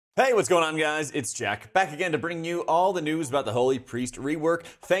Hey, what's going on, guys? It's Jack, back again to bring you all the news about the Holy Priest rework.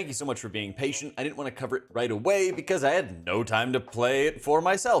 Thank you so much for being patient. I didn't want to cover it right away because I had no time to play it for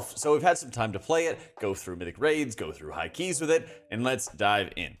myself. So we've had some time to play it, go through mythic raids, go through high keys with it, and let's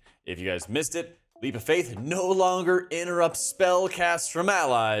dive in. If you guys missed it, Leap of Faith no longer interrupts spell casts from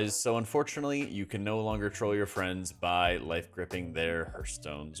allies, so unfortunately you can no longer troll your friends by life gripping their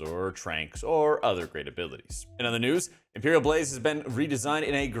hearthstones or tranks or other great abilities. In other news, Imperial Blaze has been redesigned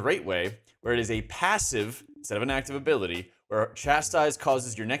in a great way, where it is a passive instead of an active ability, where Chastise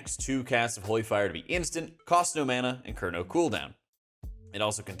causes your next 2 casts of Holy Fire to be instant, cost no mana, incur no cooldown. It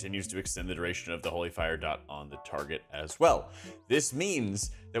also continues to extend the duration of the Holy Fire dot on the target as well. This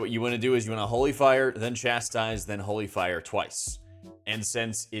means that what you want to do is you want to Holy Fire, then Chastise, then Holy Fire twice. And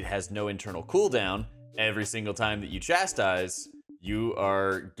since it has no internal cooldown, every single time that you Chastise, you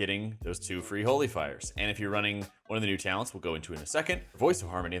are getting those 2 free Holy Fires. And if you're running one of the new talents, we'll go into in a second, Voice of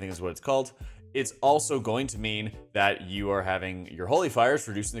Harmony, I think is what it's called, it's also going to mean that you are having your Holy Fires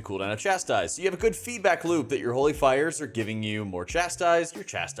reducing the cooldown of Chastise. So you have a good feedback loop that your Holy Fires are giving you more Chastise, your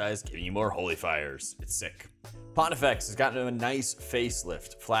Chastise giving you more Holy Fires. It's sick. Pontifex has gotten a nice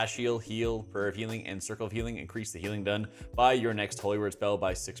facelift. Flash heal, heal, prayer of healing, and circle of healing increase the healing done by your next Holy Word spell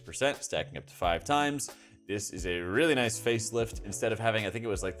by 6%, stacking up to 5 times. This is a really nice facelift. Instead of having, I think it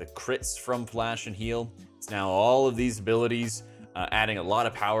was like the crits from Flash and Heal, it's now all of these abilities, adding a lot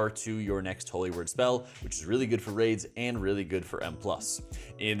of power to your next Holy Word spell, which is really good for raids and really good for M+.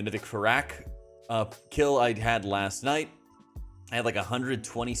 In the Mythic Farak kill I had last night, I had like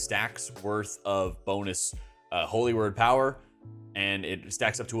 120 stacks worth of bonus Holy Word power, and it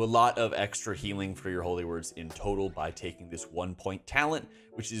stacks up to a lot of extra healing for your Holy Words in total by taking this 1-point talent,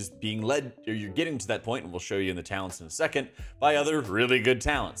 which is being led, or you're getting to that point, and we'll show you in the talents in a second, by other really good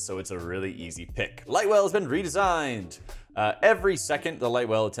talents, so it's a really easy pick. Lightwell has been redesigned. Every second, the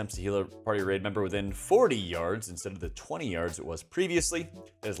Lightwell attempts to heal a party raid member within 40 yards instead of the 20 yards it was previously.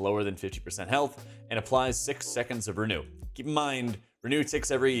 It is lower than 50% health and applies 6 seconds of renew. Keep in mind, renew ticks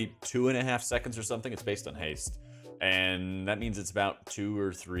every 2.5 seconds or something. It's based on haste, and that means it's about 2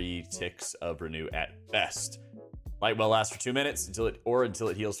 or 3 ticks of renew at best. Lightwell lasts for 2 minutes until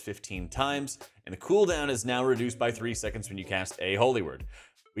it heals 15 times, and the cooldown is now reduced by 3 seconds when you cast a Holy Word.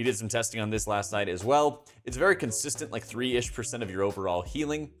 We did some testing on this last night as well. It's very consistent, like 3-ish% of your overall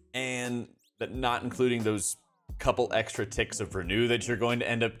healing, and that not including those couple extra ticks of renew that you're going to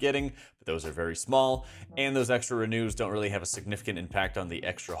end up getting, but those are very small, and those extra renews don't really have a significant impact on the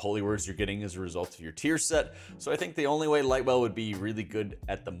extra Holy Words you're getting as a result of your tier set. So I think the only way Lightwell would be really good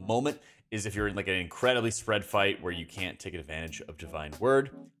at the moment is if you're in like an incredibly spread fight where you can't take advantage of Divine Word.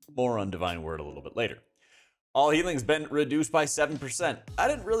 More on Divine Word a little bit later. All healing's been reduced by 7%. I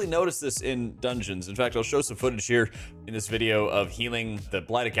didn't really notice this in dungeons. In fact, I'll show some footage here in this video of healing the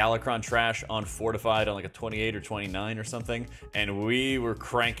Blighted Galakron trash on Fortified on like a 28 or 29 or something. And we were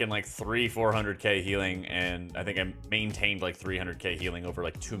cranking like 400k healing, and I think I maintained like 300k healing over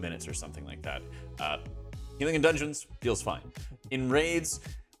like 2 minutes or something like that. Healing in dungeons feels fine. In raids,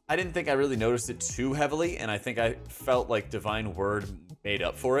 I didn't think I really noticed it too heavily, and I think I felt like Divine Word made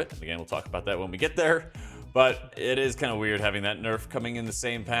up for it. Again, we'll talk about that when we get there. But it is kind of weird having that nerf coming in the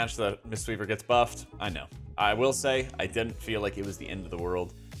same patch that Mistweaver gets buffed. I know. I will say, I didn't feel like it was the end of the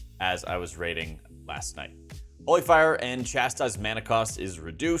world as I was raiding last night. Holy Fire and Chastise mana cost is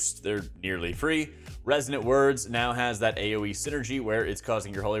reduced. They're nearly free. Resonant Words now has that AoE synergy where it's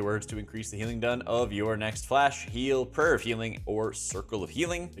causing your Holy Words to increase the healing done of your next Flash, Heal, Prayer of Healing, or Circle of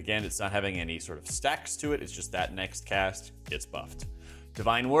Healing. Again, it's not having any sort of stacks to it. It's just that next cast gets buffed.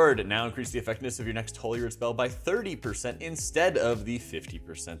 Divine Word now increase the effectiveness of your next Holy Word spell by 30% instead of the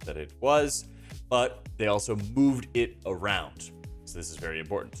 50% that it was, but they also moved it around. So this is very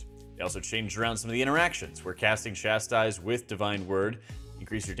important. They also changed around some of the interactions, where casting Chastise with Divine Word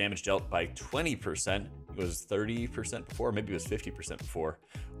increase your damage dealt by 20%. It was 30% before, maybe it was 50% before.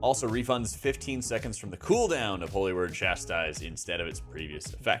 Also refunds 15 seconds from the cooldown of Holy Word Chastise instead of its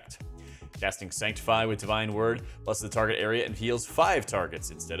previous effect. Casting Sanctify with Divine Word plus the target area and heals 5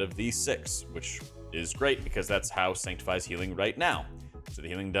 targets instead of the 6, which is great because that's how Sanctify's healing right now. So the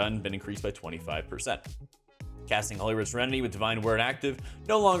healing done been increased by 25%. Casting Holy Word Serenity with Divine Word active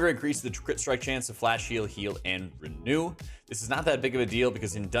no longer increases the crit strike chance of Flash Heal, Heal, and Renew. This is not that big of a deal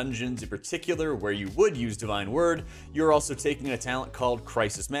because in dungeons in particular, where you would use Divine Word, you're also taking a talent called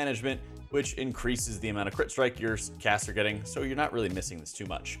Crisis Management, which increases the amount of crit strike your casts are getting, so you're not really missing this too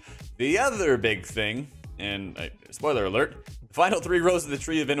much. The other big thing and spoiler alert, the final 3 rows of the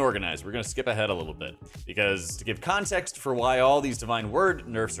tree have been organized. We're going to skip ahead a little bit, because to give context for why all these Divine Word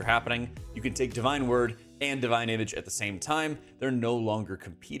nerfs are happening, you can take Divine Word and Divine Image at the same time. They're no longer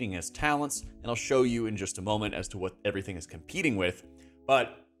competing as talents, and I'll show you in just a moment as to what everything is competing with,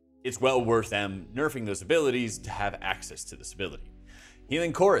 but it's well worth them nerfing those abilities to have access to this ability.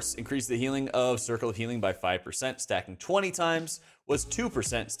 Healing Chorus increased the healing of Circle of Healing by 5%, stacking 20 times, was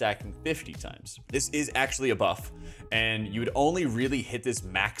 2%, stacking 50 times. This is actually a buff, and you would only really hit this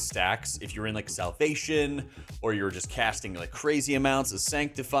max stacks if you're in like Salvation, or you're just casting like crazy amounts of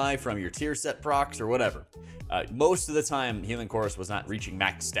Sanctify from your tier set procs or whatever. Most of the time, Healing Chorus was not reaching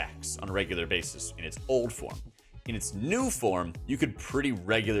max stacks on a regular basis in its old form. In its new form, you could pretty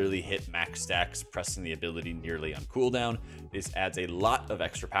regularly hit max stacks, pressing the ability nearly on cooldown. This adds a lot of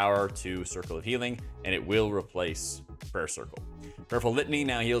extra power to Circle of Healing, and it will replace Prayer Circle. Prayerful Litany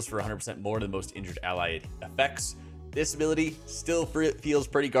now heals for 100% more than most injured ally effects. This ability still feels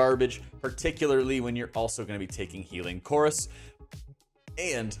pretty garbage, particularly when you're also going to be taking Healing Chorus.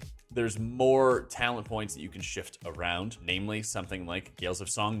 And there's more talent points that you can shift around, namely something like Gales of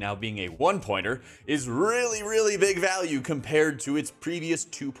Song now being a 1-pointer is really, really big value compared to its previous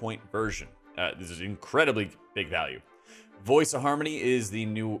 2-point version. This is incredibly big value. Voice of Harmony is the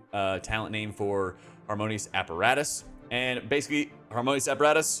new talent name for Harmonious Apparatus, and basically Harmonious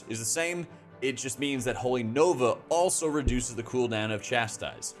Apparatus is the same. It just means that Holy Nova also reduces the cooldown of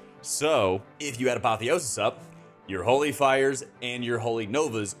Chastise. So if you had Apotheosis up, your Holy Fires and your Holy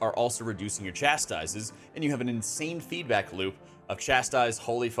Novas are also reducing your Chastises, and you have an insane feedback loop of Chastise,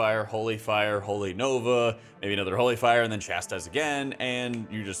 Holy Fire, Holy Nova, maybe another Holy Fire, and then Chastise again, and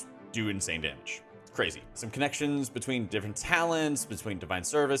you just do insane damage. It's crazy. Some connections between different talents, between Divine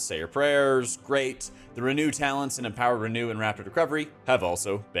Service, Say Your Prayers, great. The Renew talents and Empower, Renew, and Rapid Recovery have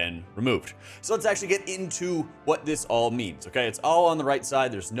also been removed. So let's actually get into what this all means, okay? It's all on the right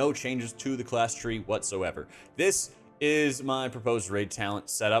side. There's no changes to the class tree whatsoever. This is my proposed raid talent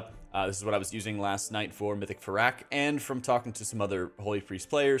setup. This is what I was using last night for Mythic Farak, and from talking to some other Holy Priest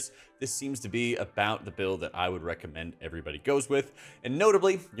players, this seems to be about the build that I would recommend everybody goes with. And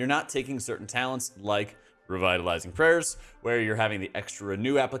notably, you're not taking certain talents like Revitalizing Prayers, where you're having the extra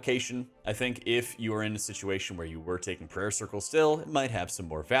Renew application. I think if you are in a situation where you were taking Prayer Circle still, it might have some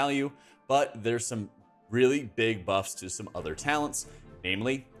more value, but there's some really big buffs to some other talents,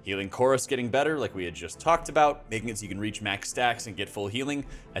 namely Healing Chorus getting better, like we had just talked about, making it so you can reach max stacks and get full healing.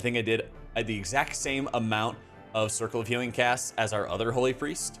 I think I did the exact same amount of Circle of Healing casts as our other Holy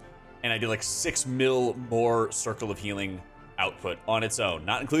Priest, and I did like 6 mil more Circle of Healing output on its own,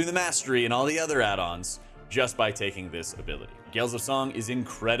 not including the Mastery and all the other add-ons, just by taking this ability. Gales of Song is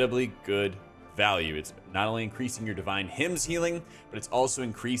incredibly good value. It's not only increasing your Divine Hymns healing, but it's also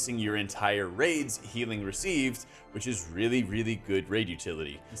increasing your entire raid's healing received, which is really, really good raid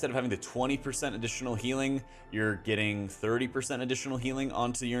utility. Instead of having the 20% additional healing, you're getting 30% additional healing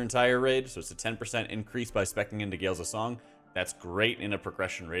onto your entire raid. So it's a 10% increase by speccing into Gales of Song. That's great in a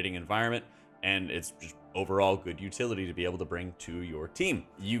progression raiding environment, and it's just overall good utility to be able to bring to your team.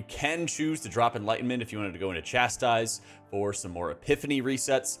 You can choose to drop Enlightenment if you wanted to go into Chastise for some more Epiphany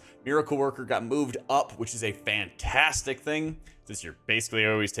resets. Miracle Worker got moved up, which is a fantastic thing, since you're basically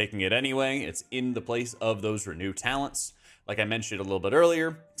always taking it anyway. It's in the place of those Renew talents. Like I mentioned a little bit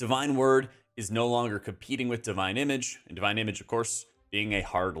earlier, Divine Word is no longer competing with Divine Image, and Divine Image, of course, being a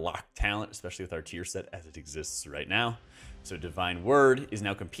hard lock talent, especially with our tier set as it exists right now. So Divine Word is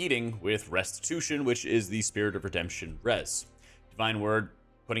now competing with Restitution, which is the Spirit of Redemption res. Divine Word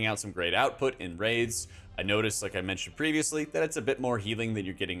putting out some great output in raids. I noticed, like I mentioned previously, that it's a bit more healing than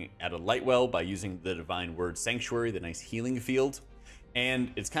you're getting at a Lightwell by using the Divine Word Sanctuary, the nice healing field.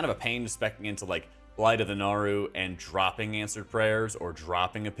 And it's kind of a pain speccing into like Blight of the Naru and dropping Answered Prayers or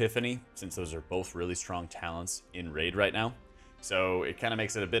dropping Epiphany, since those are both really strong talents in raid right now. So it kind of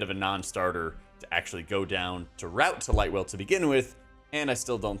makes it a bit of a non-starter to actually go down to route to Lightwell to begin with, and I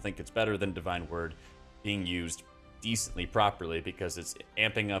still don't think it's better than Divine Word being used decently properly, because it's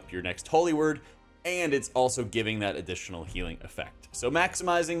amping up your next Holy Word, and it's also giving that additional healing effect. So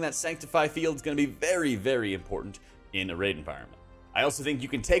maximizing that Sanctify field is going to be very, very important in a raid environment. I also think you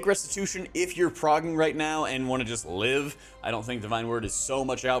can take Restitution if you're progging right now and want to just live. I don't think Divine Word is so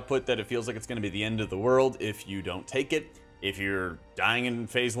much output that it feels like it's going to be the end of the world if you don't take it. If you're dying in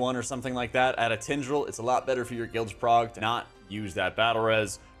phase 1 or something like that at a Tindril, it's a lot better for your guild's prog to not use that battle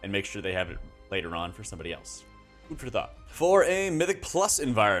res and make sure they have it later on for somebody else. Food for thought. For a Mythic Plus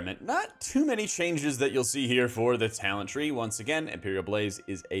environment, not too many changes that you'll see here for the talent tree. Once again, Imperial Blaze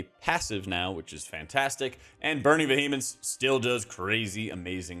is a passive now, which is fantastic, and Burning Vehemence still does crazy,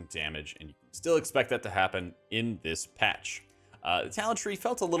 amazing damage, and you can still expect that to happen in this patch. The talent tree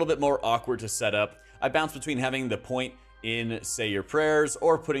felt a little bit more awkward to set up. I bounced between having the point in Say Your Prayers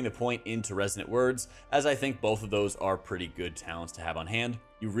or putting the point into Resonant Words, as I think both of those are pretty good talents to have on hand.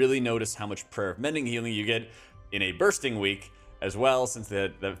 You really notice how much Prayer of Mending healing you get in a bursting week as well, since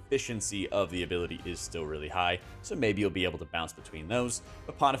the efficiency of the ability is still really high, so maybe you'll be able to bounce between those.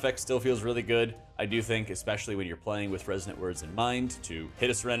 But Pontifex still feels really good. I do think, especially when you're playing with Resonant Words in mind, to hit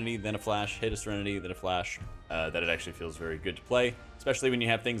a Serenity, then a Flash, hit a Serenity, then a Flash, that it actually feels very good to play, especially when you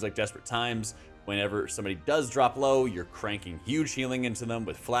have things like Desperate Times. Whenever somebody does drop low, you're cranking huge healing into them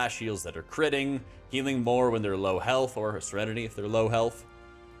with flash heals that are critting, healing more when they're low health, or a Serenity if they're low health.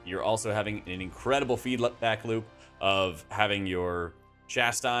 You're also having an incredible feedback loop of having your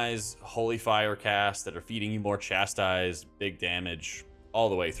Chastise, Holy Fire cast that are feeding you more Chastise, big damage, all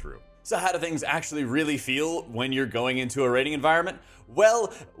the way through. So how do things actually really feel when you're going into a raiding environment?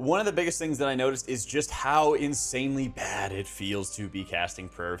 Well, one of the biggest things that I noticed is just how insanely bad it feels to be casting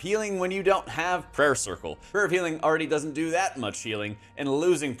Prayer of Healing when you don't have Prayer Circle. Prayer of Healing already doesn't do that much healing, and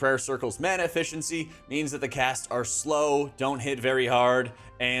losing Prayer Circle's mana efficiency means that the casts are slow, don't hit very hard,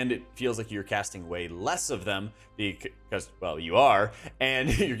 and it feels like you're casting way less of them because, well, you are,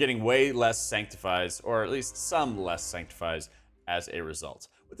 and you're getting way less Sanctifies, or at least some less Sanctifies as a result.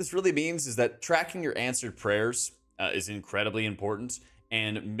 What this really means is that tracking your answered prayers is incredibly important,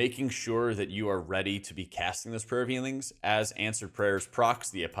 and making sure that you are ready to be casting those prayer of healings as answered prayers procs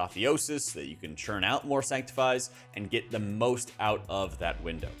the apotheosis, so that you can churn out more Sanctifies and get the most out of that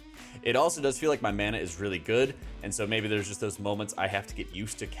window. It also does feel like my mana is really good, and so maybe there's just those moments I have to get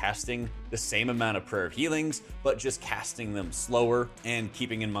used to casting the same amount of prayer of healings, but just casting them slower, and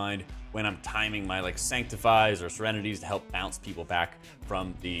keeping in mind when I'm timing my like Sanctifies or Serenities to help bounce people back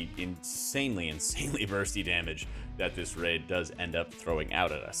from the insanely bursty damage that this raid does end up throwing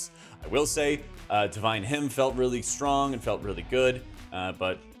out at us. I will say Divine Hymn felt really strong and felt really good,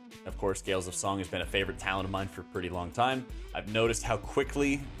 but of course Gales of Song has been a favorite talent of mine for a pretty long time. I've noticed how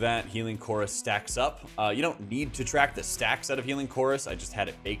quickly that Healing Chorus stacks up. You don't need to track the stacks out of Healing Chorus. I just had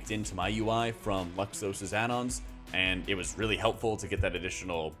it baked into my UI from Luxos's add-ons, and it was really helpful to get that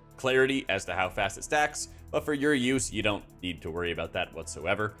additional clarity as to how fast it stacks. But for your use, you don't need to worry about that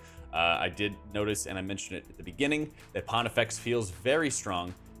whatsoever. I did notice, and I mentioned it at the beginning, that Pontifex feels very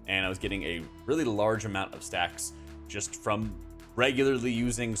strong, and I was getting a really large amount of stacks just from regularly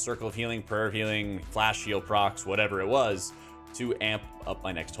using Circle of Healing, Prayer of Healing, Flash Heal procs, whatever it was, to amp up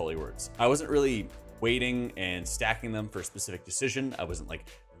my next Holy Words. I wasn't really waiting and stacking them for a specific decision. I wasn't like,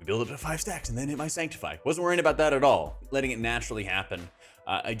 build it to 5 stacks and then hit my Sanctify. Wasn't worrying about that at all, letting it naturally happen.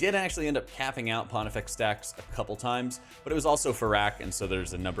 I did actually end up capping out Pontifex stacks a couple times, but it was also for rack, and so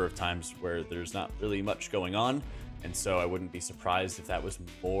there's a number of times where there's not really much going on, and so I wouldn't be surprised if that was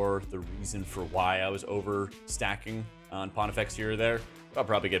more the reason for why I was over stacking on Pontifex here or there. But I'll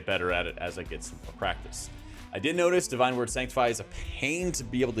probably get better at it as I get some more practice. I did notice Divine Word Sanctify is a pain to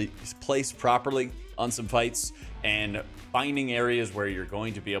be able to place properly on some fights, and finding areas where you're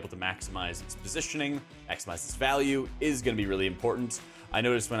going to be able to maximize its positioning, maximize its value is going to be really important. I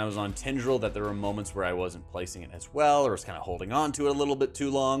noticed when I was on Tendril that there were moments where I wasn't placing it as well, or was kind of holding on to it a little bit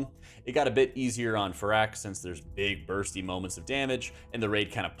too long. It got a bit easier on Farak since there's big bursty moments of damage, and the raid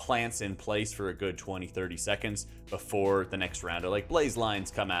kind of plants in place for a good 20-30 seconds before the next round, or like blaze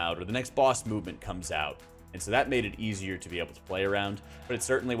lines come out, or the next boss movement comes out. And so that made it easier to be able to play around. But it's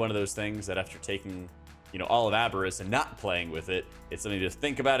certainly one of those things that after taking, you know, all of Aberrus and not playing with it, it's something to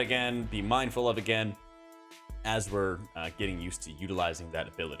think about again, be mindful of again, as we're getting used to utilizing that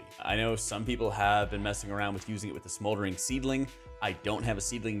ability. I know some people have been messing around with using it with the Smoldering Seedling. I don't have a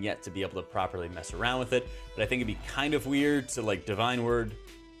Seedling yet to be able to properly mess around with it, but I think it'd be kind of weird to like Divine Word,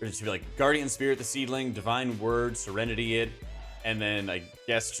 or to be like Guardian Spirit the Seedling, Divine Word, Serenity it, and then I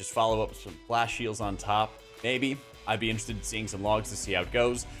guess just follow up with some Flash Heals on top. Maybe. I'd be interested in seeing some logs to see how it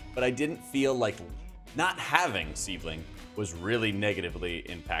goes, but I didn't feel like not having Seedling was really negatively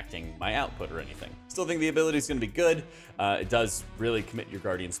impacting my output or anything. Still think the ability is going to be good. It does really commit your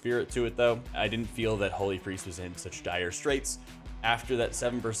Guardian Spirit to it though. I didn't feel that Holy Priest was in such dire straits after that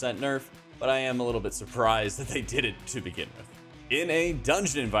 7% nerf, but I am a little bit surprised that they did it to begin with. In a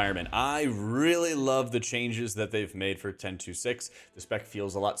dungeon environment, I really love the changes that they've made for 10.2.6. The spec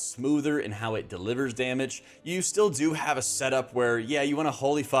feels a lot smoother in how it delivers damage. You still do have a setup where, yeah, you want to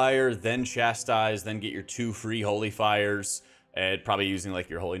Holy Fire, then Chastise, then get your 2 free Holy Fires, and probably using like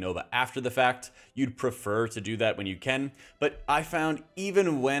your Holy Nova after the fact. You'd prefer to do that when you can, but I found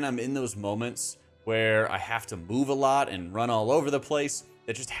even when I'm in those moments where I have to move a lot and run all over the place,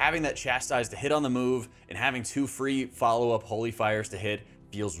 that just having that Chastise to hit on the move and having 2 free follow-up Holy Fires to hit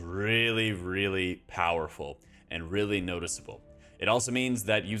feels really, really powerful and really noticeable. It also means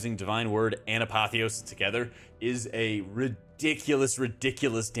that using Divine Word and Apotheosis together is a ridiculous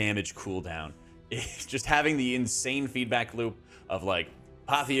damage cooldown. It's just having the insane feedback loop of like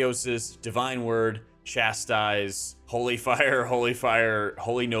Apotheosis, Divine Word, Chastise, Holy Fire,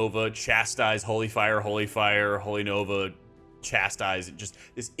 Holy Nova, Chastise, Holy Fire, Holy Nova, Chastise. Just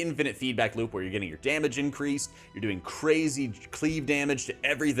this infinite feedback loop where you're getting your damage increased, you're doing crazy cleave damage to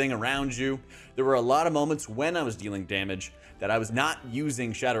everything around you. There were a lot of moments when I was dealing damage that I was not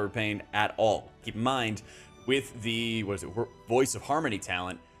using Shadow Pain at all. Keep in mind, with the, Voice of Harmony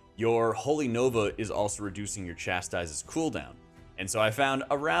talent, your Holy Nova is also reducing your Chastise's cooldown. And so I found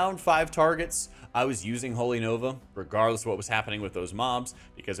around 5 targets, I was using Holy Nova, regardless of what was happening with those mobs,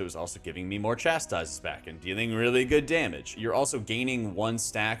 because it was also giving me more Chastises back and dealing really good damage. You're also gaining 1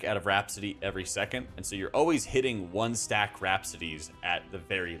 stack out of Rhapsody every second, and so you're always hitting 1 stack Rhapsodies at the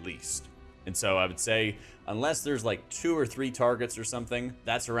very least. And so I would say, unless there's like 2 or 3 targets or something,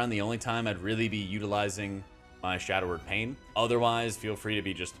 that's around the only time I'd really be utilizing my Shadow Word Pain. Otherwise, feel free to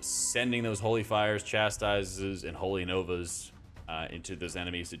be just sending those Holy Fires, Chastises, and Holy Novas into those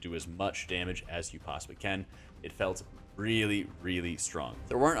enemies to do as much damage as you possibly can. It felt really, really strong.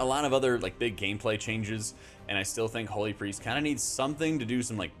 There weren't a lot of other like big gameplay changes, and I still think Holy Priest kind of needs something to do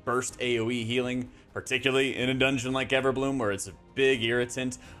some like burst AoE healing, particularly in a dungeon like Everbloom, where it's a big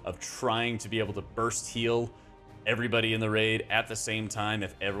irritant of trying to be able to burst heal everybody in the raid at the same time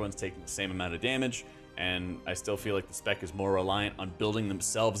if everyone's taking the same amount of damage. And I still feel like the spec is more reliant on building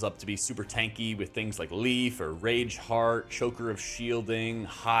themselves up to be super tanky with things like Leaf or Rage Heart, Choker of Shielding,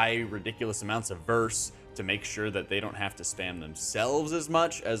 high ridiculous amounts of Verse to make sure that they don't have to spam themselves as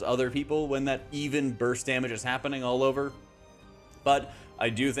much as other people when that even burst damage is happening all over. But I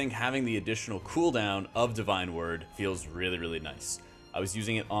do think having the additional cooldown of Divine Word feels really, really nice. I was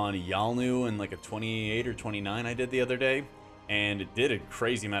using it on Yalnu in like a 28 or 29 I did the other day, and it did a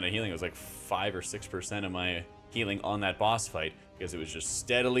crazy amount of healing. It was like 5 or 6% of my healing on that boss fight, because it was just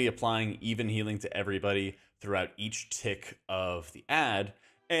steadily applying even healing to everybody throughout each tick of the ad.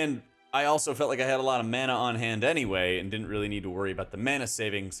 And I also felt like I had a lot of mana on hand anyway and didn't really need to worry about the mana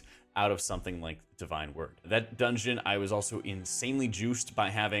savings out of something like Divine Word. That dungeon, I was also insanely juiced by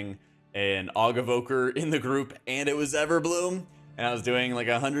having an Aug Evoker in the group, and it was Everbloom. And I was doing like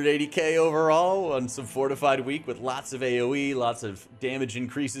 180k overall on some Fortified Week with lots of AoE, lots of damage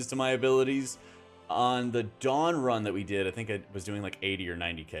increases to my abilities. On the Dawn run that we did, I think I was doing like 80 or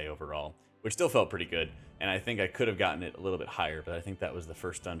 90k overall, which still felt pretty good. And I think I could have gotten it a little bit higher, but I think that was the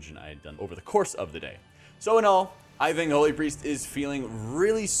first dungeon I had done over the course of the day. So in all, I think Holy Priest is feeling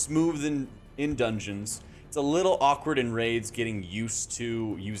really smooth in dungeons. It's a little awkward in raids getting used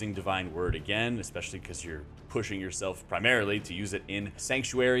to using Divine Word again, especially because you're pushing yourself primarily to use it in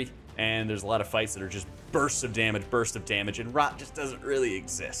Sanctuary, and there's a lot of fights that are just burst of damage, and Rot just doesn't really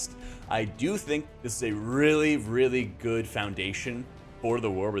exist. I do think this is a really, really good foundation for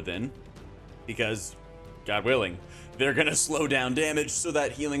the War Within, because, God willing, they're gonna slow down damage so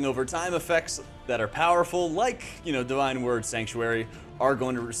that healing over time effects that are powerful, like, you know, Divine Word, Sanctuary, are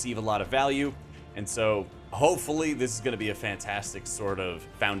going to receive a lot of value. And so hopefully this is going to be a fantastic sort of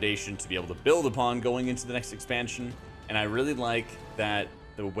foundation to be able to build upon going into the next expansion. And I really like that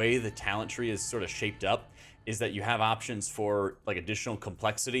the way the talent tree is sort of shaped up is that you have options for like additional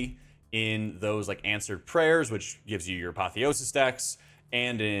complexity in those like answered prayers, which gives you your Apotheosis stacks,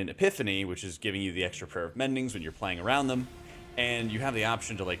 and in Epiphany, which is giving you the extra prayer of mendings when you're playing around them. And you have the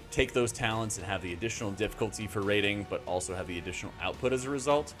option to like take those talents and have the additional difficulty for raiding, but also have the additional output as a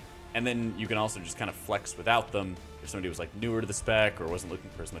result. And then you can also just kind of flex without them if somebody was like newer to the spec or wasn't looking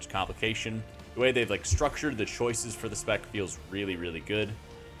for as much complication. The way they've like structured the choices for the spec feels really, really good.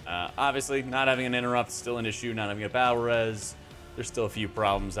 Obviously, not having an interrupt is still an issue, not having a battle res. There's still a few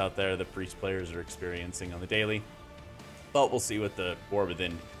problems out there that Priest players are experiencing on the daily. But we'll see what the War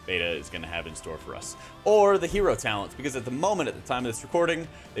Within beta is going to have in store for us. Or the hero talents, because at the moment, at the time of this recording,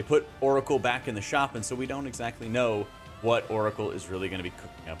 they put Oracle back in the shop, and so we don't exactly know what Oracle is really going to be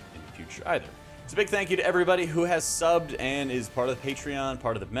cooking up in the future either. So big thank you to everybody who has subbed and is part of the Patreon,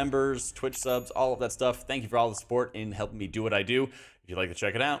 part of the members, Twitch subs, all of that stuff. Thank you for all the support in helping me do what I do. If you'd like to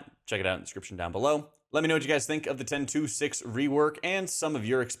check it out in the description down below. Let me know what you guys think of the 10.2.6 rework and some of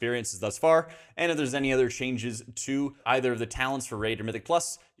your experiences thus far. And if there's any other changes to either of the talents for Raid or Mythic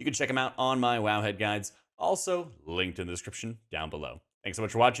Plus, you can check them out on my Wowhead guides also linked in the description down below. Thanks so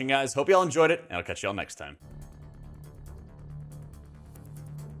much for watching, guys. Hope you all enjoyed it, and I'll catch you all next time.